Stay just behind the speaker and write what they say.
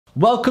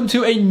Welcome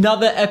to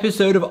another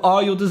episode of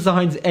Are Your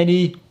Designs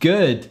Any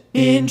Good?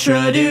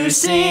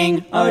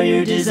 Introducing Are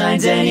Your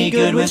Designs Any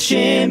Good with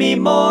Shimmy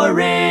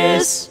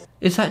Morris.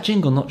 Is that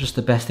jingle not just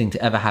the best thing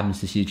to ever happen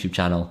to this YouTube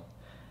channel?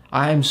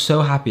 I am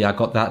so happy I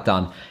got that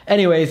done.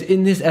 Anyways,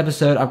 in this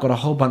episode, I've got a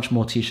whole bunch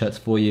more t-shirts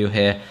for you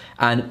here.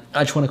 And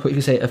I just want to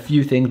quickly say a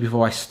few things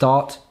before I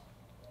start.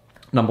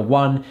 Number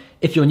one,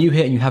 if you're new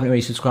here and you haven't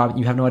already subscribed and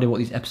you have no idea what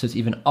these episodes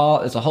even are,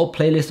 there's a whole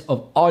playlist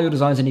of Are Your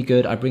Designs Any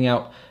Good? I bring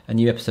out a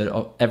new episode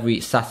of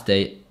every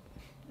Saturday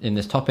in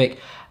this topic.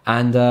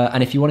 And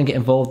if you want to get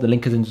involved, the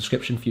link is in the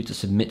description for you to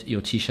submit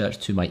your t-shirts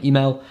to my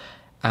email.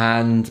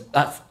 And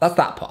that's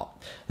that part.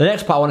 The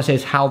next part I want to say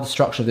is how the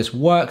structure of this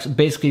works.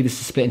 Basically, this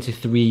is split into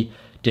 3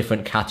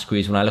 different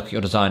categories. When I look at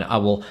your design,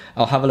 I'll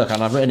have a look,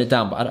 and I've written it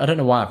down, but I don't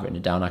know why I've written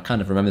it down. I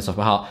kind of remember this off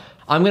by heart.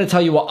 I'm going to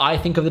tell you what I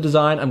think of the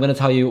design. I'm going to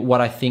tell you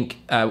what I think,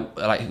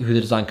 like who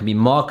the design can be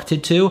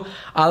marketed to,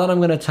 and then I'm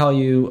going to tell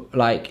you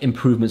like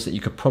improvements that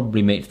you could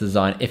probably make to the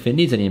design if it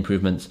needs any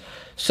improvements.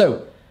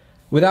 So,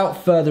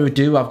 without further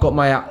ado, I've got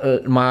my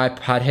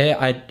iPad here.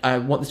 I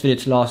want this video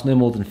to last no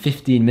more than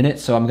 15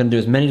 minutes, so I'm going to do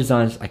as many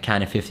designs as I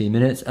can in 15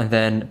 minutes. And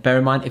then bear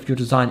in mind, if your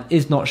design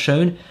is not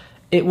shown,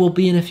 it will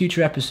be in a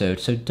future episode.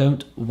 So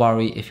don't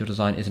worry if your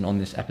design isn't on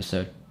this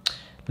episode.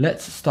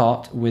 Let's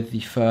start with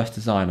the first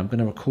design. I'm going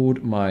to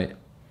record my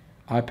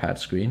iPad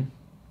screen.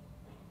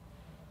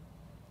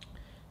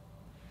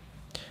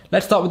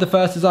 Let's start with the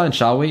first design,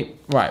 shall we?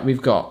 Right,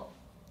 we've got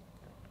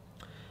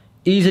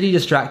easily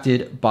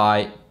distracted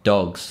by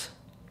dogs.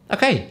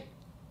 Okay,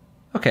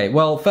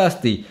 well,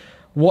 firstly,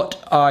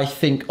 what I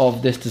think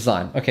of this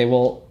design. Okay,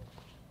 well,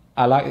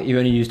 I like that you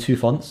only use 2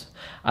 fonts.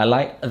 I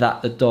like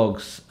that the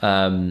dogs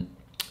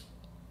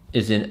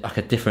is in like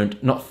a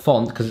different, not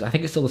font, because I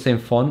think it's still the same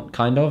font,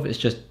 kind of. It's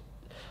just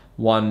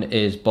one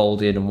is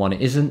bolded and one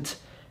isn't.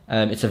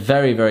 It's a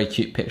very, very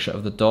cute picture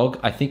of the dog.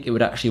 I think it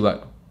would actually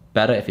work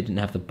better if it didn't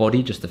have the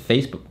body, just the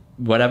face, but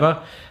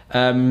whatever.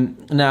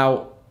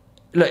 Now,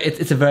 look,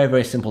 it's a very,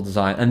 very simple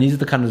design, and these are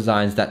the kind of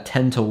designs that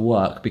tend to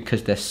work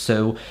because they're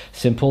so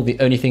simple. The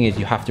only thing is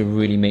you have to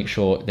really make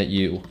sure that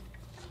you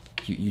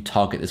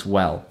target this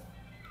well.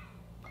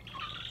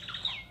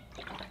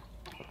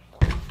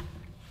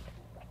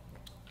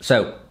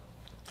 So,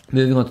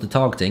 moving on to the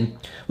targeting.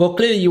 Well,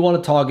 clearly you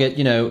want to target,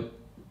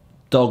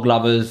 dog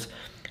lovers.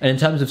 And in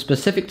terms of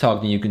specific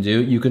targeting you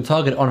can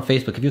target on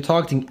Facebook. If you're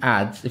targeting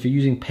ads, if you're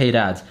using paid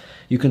ads,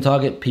 you can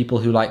target people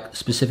who like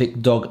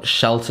specific dog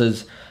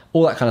shelters,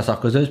 all that kind of stuff,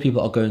 because those people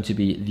are going to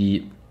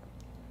be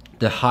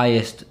the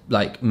highest,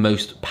 like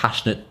most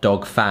passionate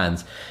dog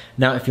fans.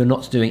 Now, if you're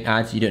not doing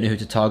ads, you don't know who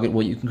to target,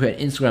 well, you can create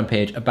an Instagram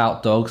page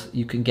about dogs.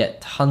 You can get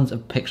tons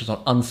of pictures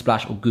on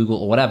Unsplash or Google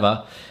or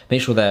whatever.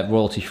 Make sure they're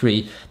royalty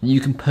free. And you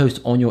can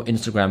post on your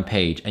Instagram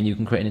page, and you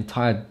can create an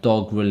entire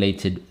dog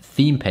related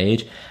theme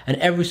page. And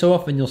every so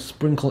often you'll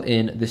sprinkle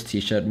in this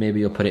t-shirt. Maybe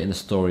you'll put it in the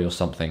story or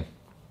something.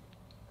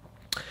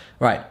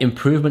 Right,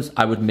 improvements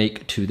I would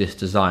make to this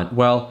design.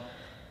 Well,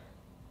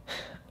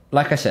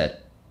 like I said,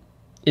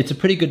 it's a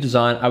pretty good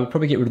design. I would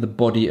probably get rid of the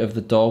body of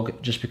the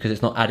dog just because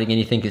it's not adding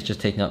anything, it's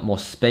just taking up more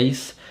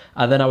space.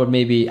 And then I would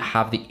maybe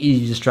have the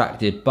easy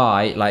distracted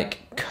by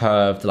like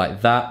curved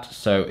like that.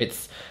 So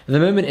it's, at the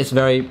moment it's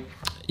very,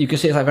 you can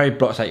see it's like very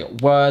blocks, like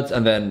words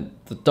and then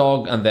the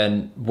dog and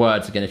then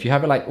words again. If you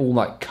have it like all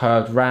like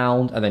curved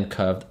round and then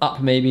curved up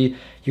maybe,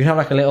 you can have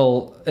like a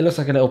little, it looks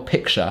like a little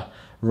picture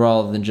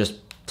rather than just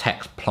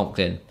text plonked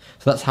in.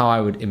 So that's how I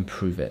would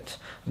improve it.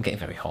 I'm getting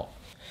very hot.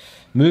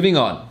 Moving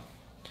on.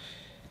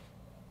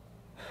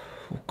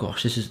 Oh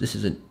gosh, this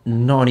is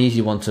not an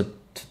easy one to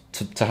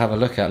have a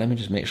look at. Let me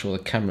just make sure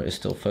the camera is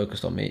still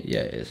focused on me.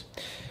 Yeah, it is.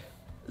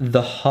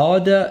 The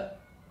harder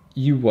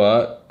you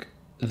work,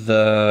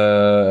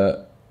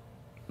 the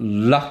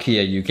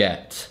luckier you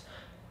get.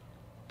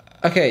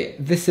 Okay,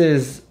 this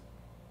is,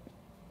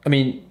 I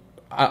mean,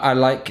 I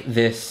like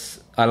this.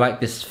 I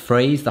like this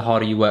phrase, the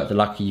harder you work, the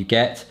luckier you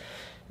get.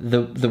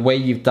 The way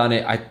you've done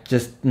it,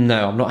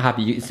 no, I'm not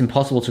happy. It's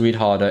impossible to read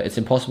harder. It's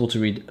impossible to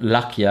read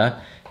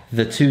luckier.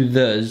 The 2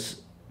 thes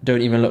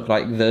don't even look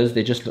like thes,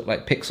 they just look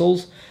like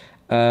pixels.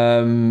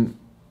 The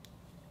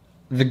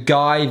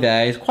guy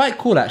there is quite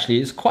cool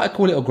actually. It's quite a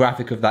cool little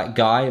graphic of that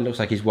guy. It looks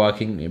like he's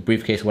working in a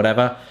briefcase or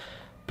whatever.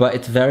 But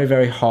it's very,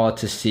 very hard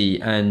to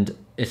see, and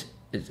it's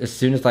as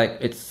soon as like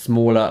it's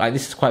smaller, like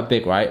this is quite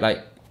big, right?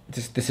 Like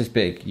this is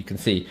big, you can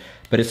see.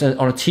 But it's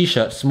on a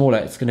t-shirt smaller,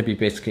 it's going to be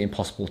basically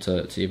impossible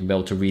to even be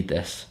able to read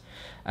this.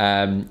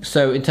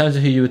 So in terms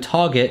of who you would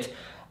target,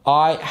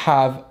 I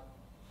have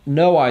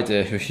no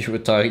idea who you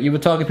would target. You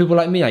would target people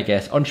like me, I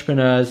guess,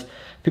 entrepreneurs,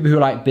 people who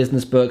like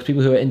business books,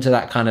 people who are into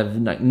that kind of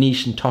like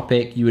niche and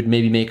topic. You would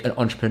maybe make an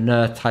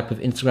entrepreneur type of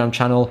Instagram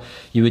channel.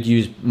 You would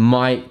use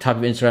my type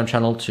of Instagram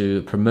channel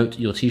to promote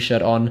your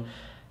t-shirt on.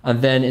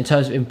 And then in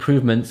terms of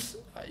improvements,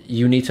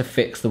 you need to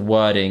fix the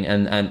wording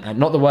and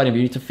not the wording, but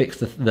you need to fix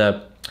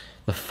the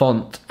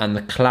font and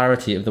the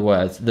clarity of the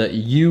words. The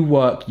you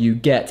work, you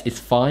get is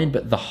fine,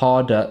 but the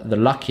harder, the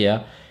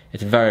luckier,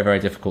 it's very, very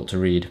difficult to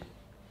read.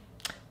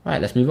 Right,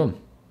 let's move on.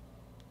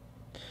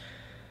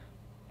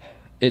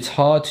 It's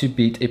hard to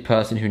beat a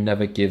person who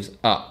never gives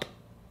up.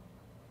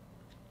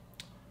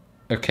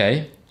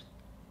 Okay.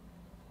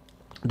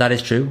 That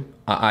is true.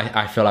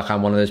 I feel like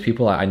I'm one of those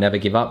people. I never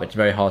give up. It's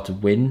very hard to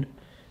win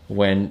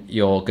when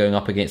you're going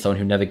up against someone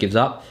who never gives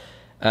up.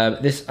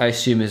 This, I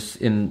assume, is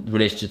in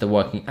relation to the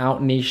working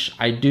out niche.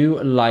 I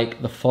do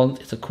like the font.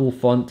 It's a cool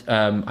font.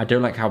 I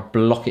don't like how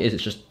block it is.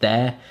 It's just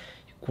there.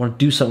 You want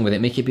to do something with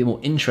it, make it a bit more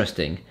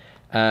interesting.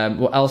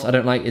 What else I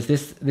don't like is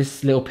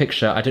this little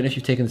picture. I don't know if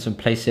you've taken this from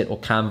Placeit or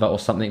Canva or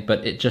something,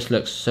 but it just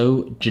looks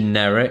so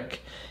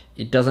generic.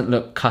 It doesn't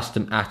look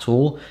custom at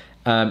all.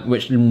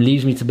 Which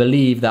leads me to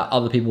believe that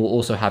other people will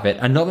also have it.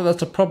 And not that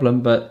that's a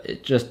problem, but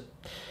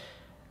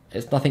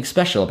it's nothing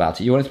special about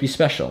it. You want it to be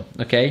special,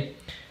 okay?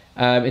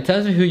 In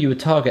terms of who you would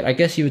target, I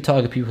guess you would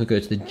target people who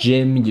go to the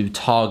gym. You would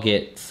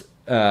target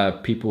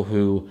people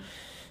who...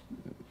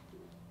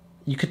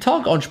 You could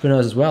target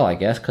entrepreneurs as well, I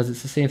guess, because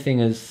it's the same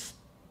thing as...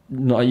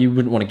 you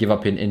wouldn't want to give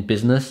up in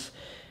business.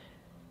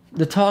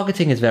 The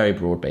targeting is very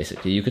broad,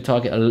 basically. You could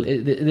target...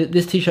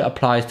 this t-shirt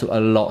applies to a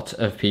lot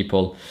of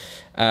people.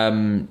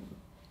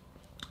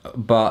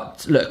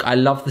 But look, I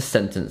love the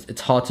sentence.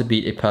 It's hard to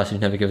beat a person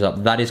who never gives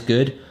up. That is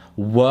good.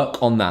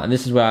 Work on that. And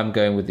this is where I'm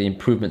going with the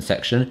improvement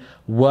section.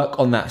 Work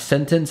on that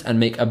sentence and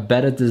make a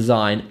better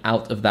design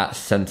out of that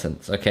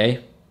sentence,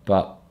 okay?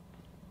 But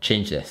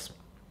change this.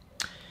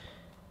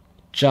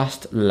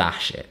 Just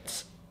lash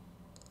it.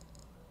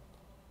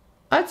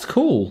 That's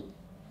cool.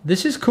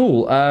 This is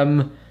cool.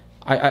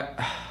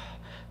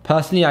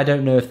 Personally, I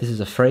don't know if this is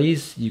a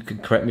phrase. You can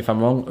correct me if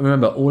I'm wrong.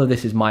 Remember, all of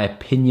this is my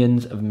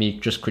opinions of me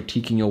just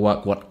critiquing your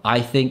work, what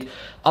I think.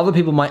 Other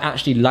people might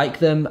actually like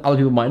them. Other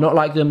people might not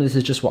like them. This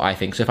is just what I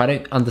think. So if I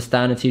don't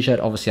understand a t-shirt,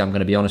 obviously I'm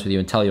going to be honest with you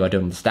and tell you I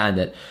don't understand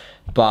it.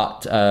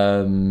 But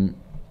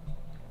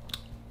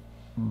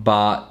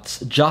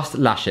just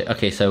lash it.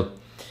 Okay, so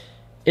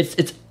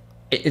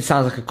it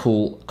sounds like a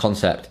cool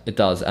concept. It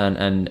does,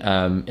 and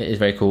it is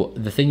very cool.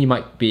 The thing you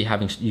might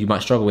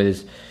struggle with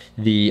is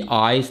the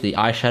eyes, the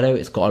eyeshadow.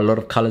 It's got a lot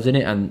of colors in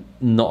it, and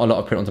not a lot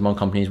of print-on-demand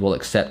companies will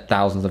accept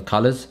thousands of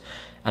colors.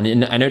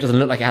 And I know it doesn't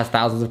look like it has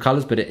thousands of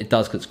colors, but it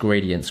does, because it's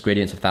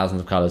gradients of thousands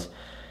of colors,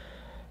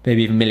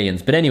 maybe even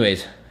millions. But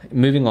anyways,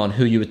 moving on,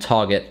 who you would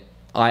target.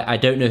 I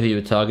don't know who you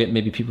would target.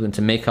 Maybe people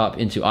into makeup,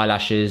 into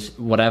eyelashes,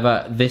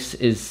 whatever. This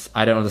is,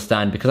 I don't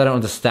understand, because I don't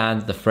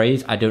understand the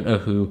phrase. I don't know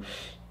who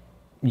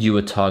you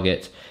would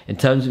target. In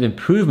terms of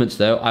improvements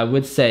though, I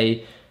would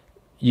say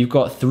you've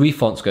got 3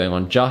 fonts going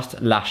on. Just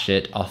Lash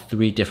It are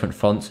 3 different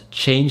fonts.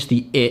 Change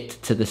the it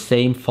to the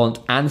same font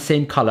and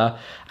same color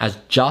as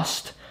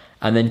Just,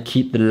 and then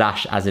keep the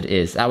Lash as it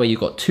is. That way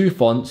you've got 2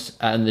 fonts,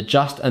 and the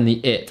Just and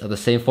the it are the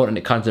same font, and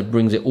it kind of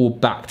brings it all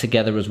back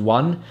together as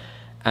one.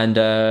 And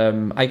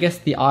I guess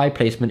the eye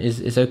placement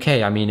is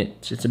okay. I mean,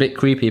 it's a bit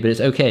creepy, but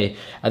it's okay.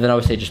 And then I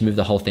would say just move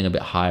the whole thing a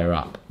bit higher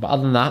up. But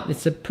other than that,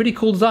 it's a pretty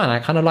cool design. I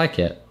kind of like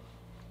it.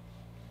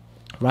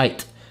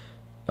 Right.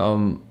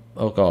 Oh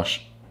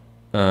gosh.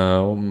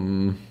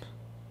 I'm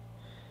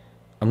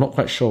not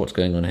quite sure what's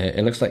going on here.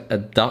 It looks like a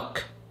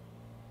duck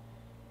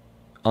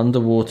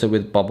underwater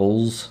with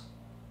bubbles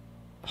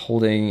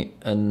holding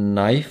a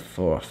knife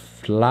or a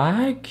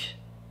flag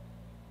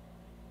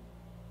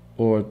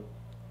or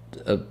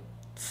a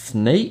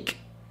snake,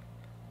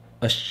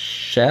 a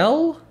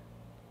shell.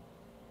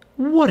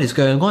 What is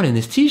going on in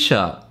this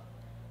t-shirt?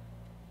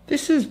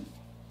 This is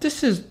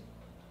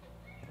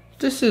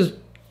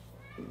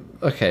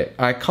okay,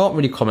 I can't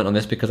really comment on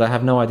this because I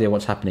have no idea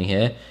what's happening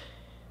here.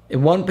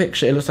 In one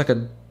picture, it looks like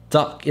a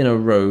duck in a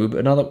robe.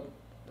 Another...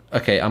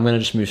 Okay, I'm going to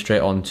just move straight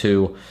on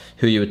to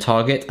who you would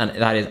target. And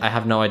that is, I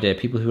have no idea.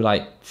 People who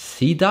like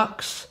sea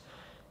ducks?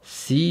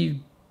 Sea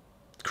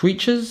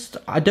creatures?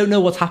 I don't know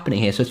what's happening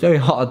here, so it's very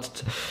hard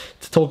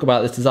to talk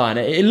about this design.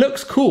 It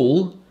looks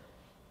cool,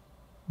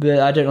 but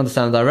I don't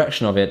understand the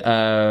direction of it.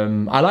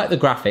 I like the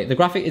graphic. The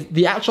graphic is...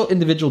 The actual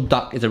individual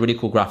duck is a really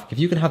cool graphic. If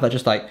you can have that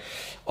just like...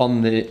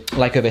 on the,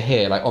 like over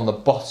here, like on the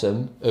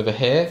bottom over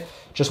here,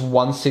 just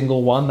one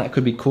single one, that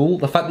could be cool.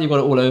 The fact that you've got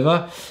it all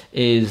over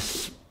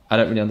is, I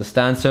don't really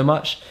understand so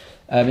much.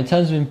 In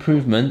terms of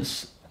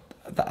improvements,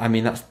 I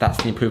mean, that's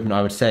the improvement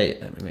I would say.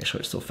 Let me make sure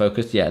it's still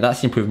focused. Yeah,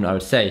 that's the improvement I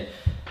would say.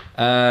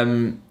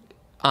 I'm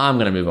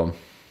gonna move on.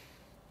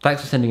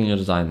 Thanks for sending in your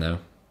design though.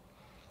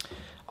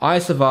 I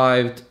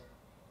survived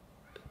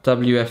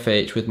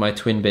WFH with my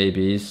twin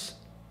babies.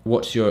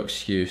 What's your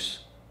excuse?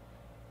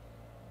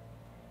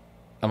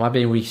 Am I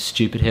being really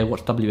stupid here?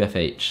 What's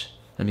WFH?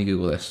 Let me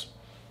Google this.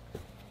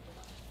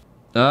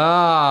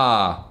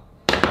 Ah!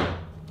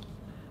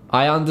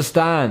 I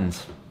understand.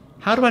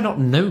 How do I not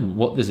know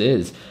what this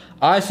is?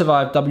 I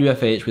survived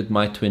WFH with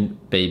my twin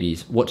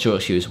babies. What's your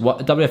excuse?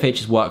 WFH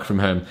is work from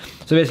home.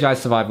 So basically I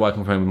survived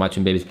working from home with my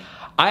twin babies.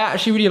 I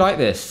actually really like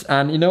this.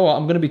 And you know what?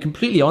 I'm going to be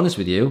completely honest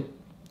with you.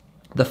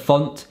 The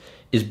font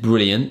is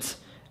brilliant.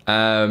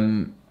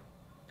 I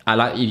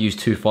like that you use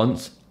 2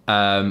 fonts.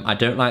 I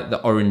don't like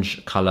the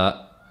orange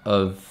color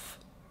of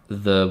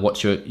the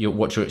what's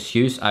your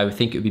excuse. I would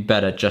think it would be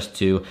better just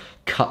to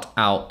cut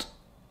out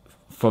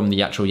from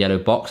the actual yellow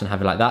box and have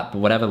it like that, but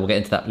whatever, we'll get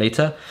into that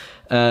later.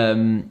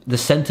 The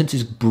sentence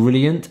is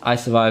brilliant. I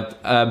survived.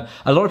 A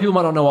lot of people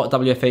might not know what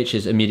WFH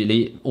is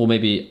immediately, or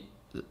maybe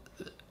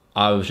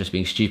I was just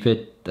being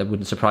stupid. That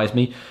wouldn't surprise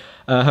me.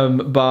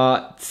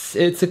 But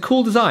it's a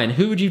cool design.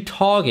 Who would you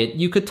target?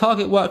 You could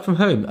target work from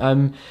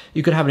home.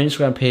 You could have an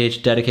Instagram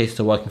page dedicated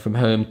to working from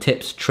home,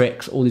 tips,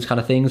 tricks, all these kind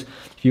of things.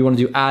 If you want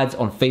to do ads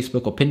on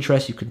Facebook or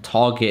Pinterest, you can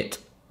target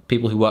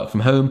people who work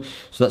from home.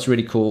 So that's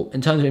really cool. In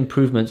terms of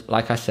improvements,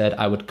 like I said,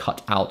 I would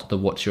cut out the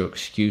what's your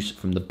excuse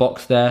from the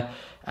box there.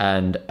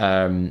 And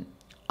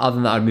other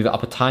than that, I'd move it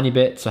up a tiny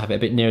bit, so have it a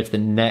bit nearer to the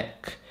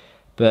neck.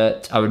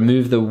 But I would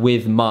move the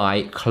with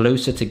my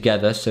closer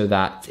together so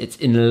that it's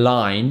in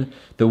line.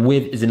 The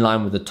with is in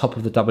line with the top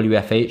of the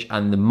WFH,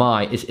 and the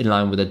my is in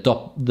line with the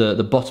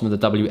bottom of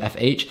the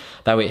WFH.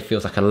 That way it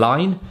feels like a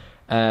line.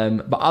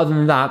 But other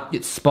than that,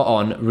 it's spot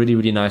on. Really,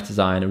 really nice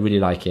design. I really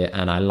like it,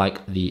 and I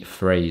like the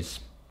phrase.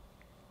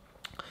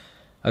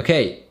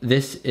 Okay,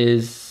 this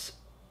is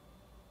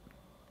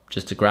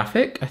just a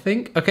graphic, I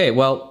think.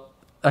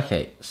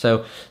 Okay,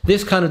 so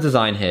this kind of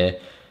design here,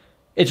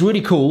 it's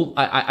really cool.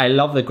 I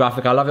love the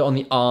graphic. I love it on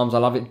the arms. I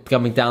love it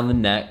coming down the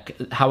neck.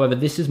 However,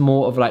 this is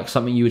more of like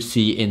something you would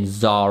see in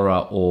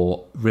Zara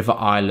or River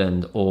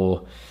Island,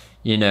 or,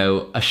 you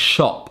know, a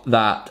shop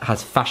that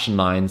has fashion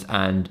lines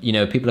and, you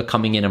know, people are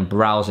coming in and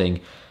browsing.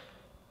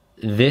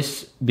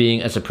 This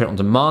being as a print on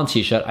demand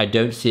t-shirt, I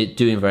don't see it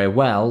doing very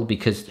well,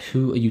 because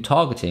who are you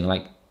targeting?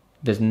 Like,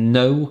 there's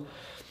no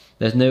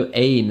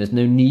aim, there's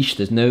no niche,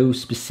 there's no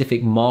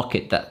specific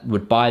market that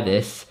would buy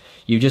this.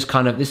 You just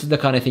kind of, this is the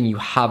kind of thing you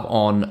have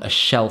on a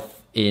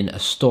shelf in a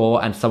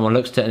store, and someone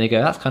looks at it and they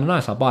go, that's kind of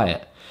nice, I'll buy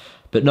it.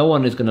 But no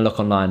one is going to look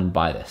online and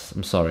buy this.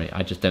 I'm sorry,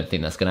 I just don't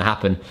think that's going to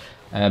happen.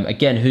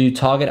 Again, who you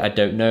target, I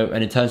don't know.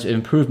 And in terms of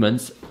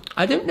improvements,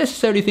 I don't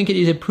necessarily think it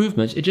is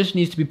improvements. It just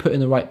needs to be put in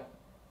the right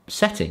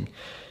setting.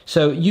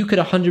 So you could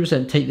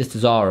 100% take this to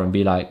Zara and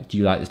be like, do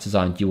you like this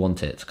design? Do you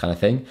want it? Kind of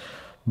thing.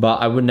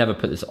 But I would never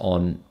put this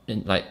on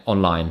like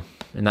online.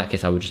 In that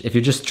case, I would just, if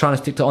you're just trying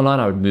to stick to online,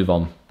 I would move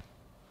on.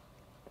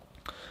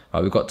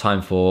 Right, we've got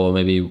time for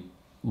maybe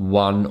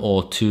 1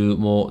 or 2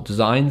 more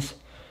designs.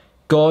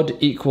 God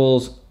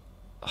equals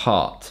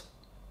heart.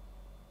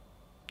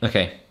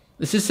 Okay,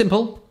 this is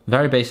simple,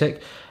 very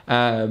basic.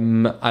 I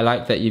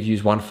like that you've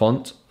used one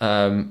font.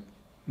 I'm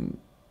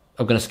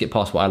going to skip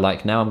past what I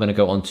like now. I'm going to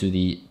go on to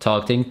the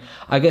targeting.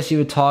 I guess you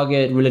would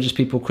target religious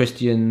people,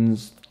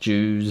 Christians,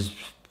 Jews.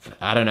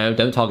 I don't know,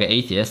 don't target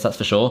atheists, that's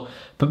for sure.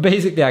 But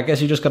basically, I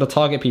guess you just got to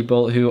target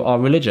people who are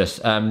religious.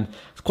 There's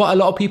quite a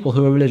lot of people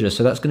who are religious,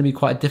 so that's going to be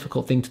quite a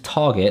difficult thing to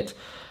target.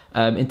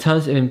 In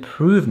terms of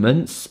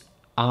improvements,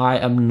 I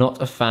am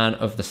not a fan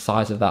of the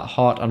size of that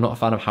heart. I'm not a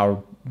fan of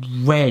how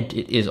red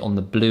it is on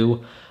the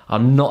blue.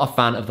 I'm not a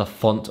fan of the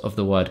font of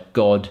the word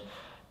God.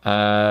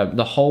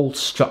 The whole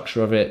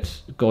structure of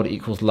it, God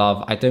equals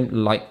love. I don't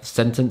like the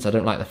sentence, I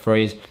don't like the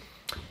phrase.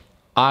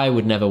 I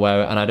would never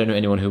wear it, and I don't know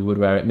anyone who would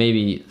wear it.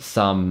 Maybe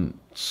some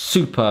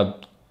super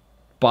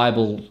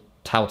Bible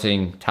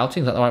touting,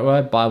 is that the right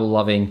word? Bible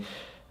loving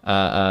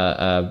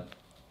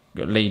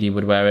lady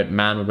would wear it,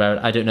 man would wear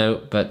it. I don't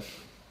know, but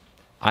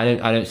I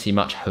don't see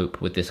much hope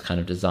with this kind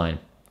of design.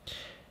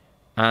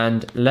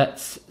 And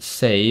let's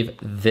save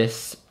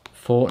this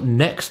for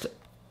next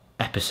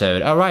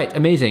episode. All right,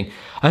 amazing.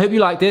 I hope you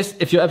like this.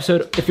 If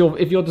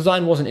your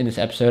design wasn't in this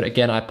episode,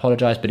 again, I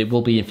apologize, but it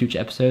will be in future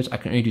episodes. I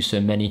can only do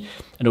so many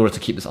in order to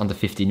keep this under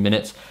 15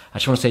 minutes. I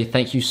just want to say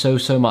thank you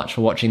so much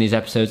for watching these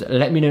episodes.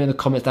 Let me know in the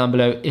comments down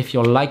below if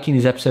you're liking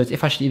these episodes,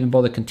 if I should even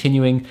bother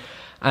continuing.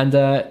 And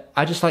I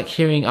like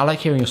hearing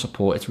your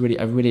support. I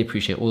really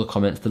appreciate all the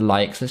comments, the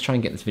likes. Let's try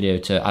and get this video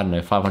to, I don't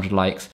know, 500 likes.